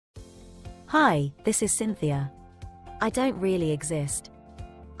Hi, this is Cynthia. I don't really exist.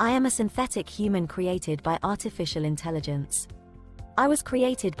 I am a synthetic human created by artificial intelligence. I was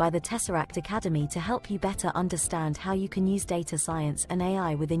created by the Tesseract Academy to help you better understand how you can use data science and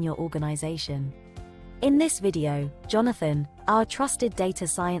AI within your organization. In this video, Jonathan, our trusted data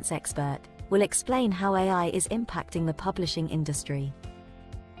science expert, will explain how AI is impacting the publishing industry.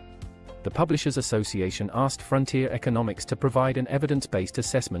 The Publishers Association asked Frontier Economics to provide an evidence-based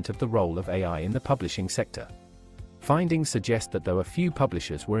assessment of the role of AI in the publishing sector. Findings suggest that though a few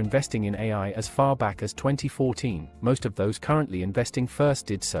publishers were investing in AI as far back as 2014, most of those currently investing first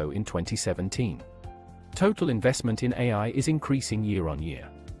did so in 2017. Total investment in AI is increasing year on year.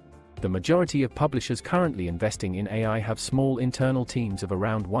 The majority of publishers currently investing in AI have small internal teams of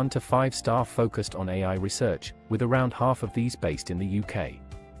around 1 to 5 staff focused on AI research, with around half of these based in the UK.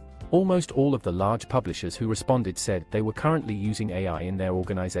 Almost all of the large publishers who responded said they were currently using AI in their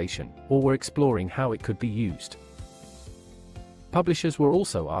organization, or were exploring how it could be used. Publishers were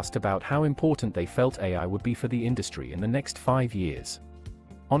also asked about how important they felt AI would be for the industry in the next 5 years.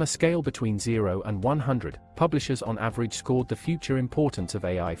 On a scale between 0 and 100, publishers on average scored the future importance of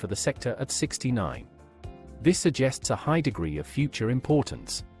AI for the sector at 69. This suggests a high degree of future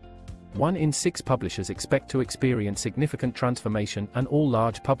importance. 1 in 6 publishers expect to experience significant transformation, and all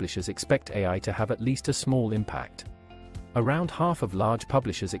large publishers expect AI to have at least a small impact. Around half of large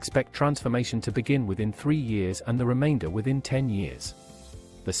publishers expect transformation to begin within 3 years and the remainder within 10 years.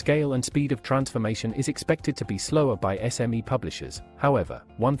 The scale and speed of transformation is expected to be slower by SME publishers. However,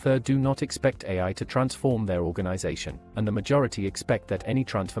 1/3 do not expect AI to transform their organization, and the majority expect that any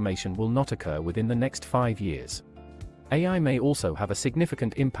transformation will not occur within the next 5 years. AI may also have a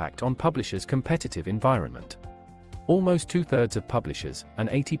significant impact on publishers' competitive environment. Almost 2/3 of publishers, and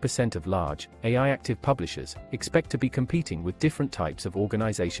 80% of large, AI-active publishers, expect to be competing with different types of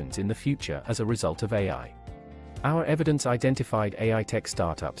organizations in the future as a result of AI. Our evidence identified AI tech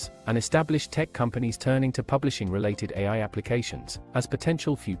startups, and established tech companies turning to publishing-related AI applications, as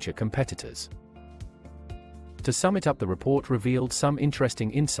potential future competitors. To sum it up, the report revealed some interesting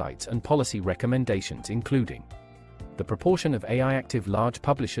insights and policy recommendations, including the proportion of AI-active large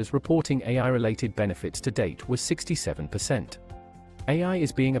publishers reporting AI-related benefits to date was 67%. AI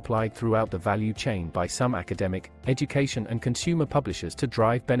is being applied throughout the value chain by some academic, education and consumer publishers to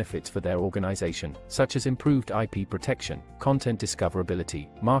drive benefits for their organization, such as improved IP protection, content discoverability,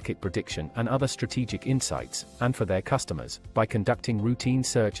 market prediction and other strategic insights, and for their customers, by conducting routine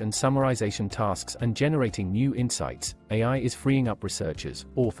search and summarization tasks and generating new insights. AI is freeing up researchers,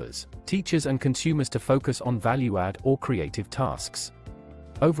 authors, teachers and consumers to focus on value-add or creative tasks.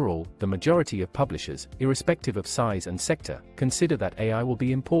 Overall, the majority of publishers, irrespective of size and sector, consider that AI will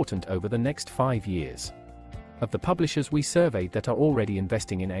be important over the next 5 years. Of the publishers we surveyed that are already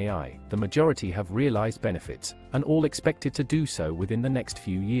investing in AI, the majority have realized benefits, and all expected to do so within the next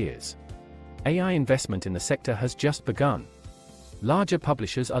few years. AI investment in the sector has just begun. Larger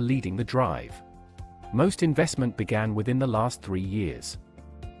publishers are leading the drive. Most investment began within the last 3 years.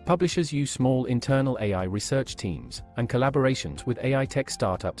 Publishers use small internal AI research teams, and collaborations with AI tech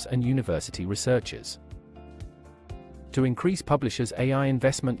startups and university researchers. To increase publishers' AI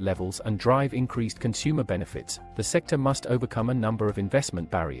investment levels and drive increased consumer benefits, the sector must overcome a number of investment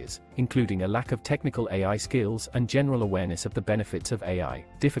barriers, including a lack of technical AI skills and general awareness of the benefits of AI,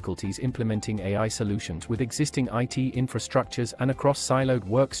 difficulties implementing AI solutions with existing IT infrastructures and across siloed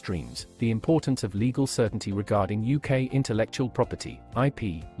work streams, the importance of legal certainty regarding UK intellectual property,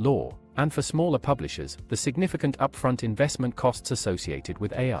 IP, law, and for smaller publishers, the significant upfront investment costs associated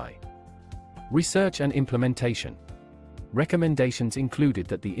with AI. Research and implementation. Recommendations included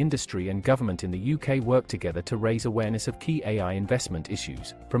that the industry and government in the UK work together to raise awareness of key AI investment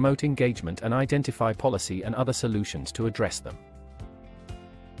issues, promote engagement and identify policy and other solutions to address them.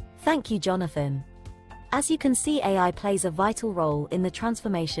 Thank you, Jonathan. As you can see, AI plays a vital role in the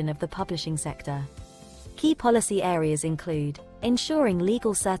transformation of the publishing sector. Key policy areas include ensuring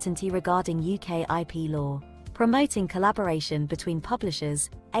legal certainty regarding UK IP law, promoting collaboration between publishers,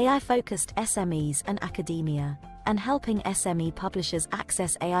 AI-focused SMEs and academia, and helping SME publishers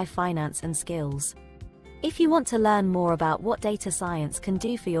access AI finance and skills. If you want to learn more about what data science can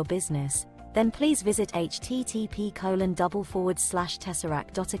do for your business, then please visit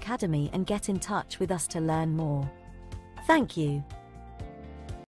http://tesseract.academy and get in touch with us to learn more. Thank you.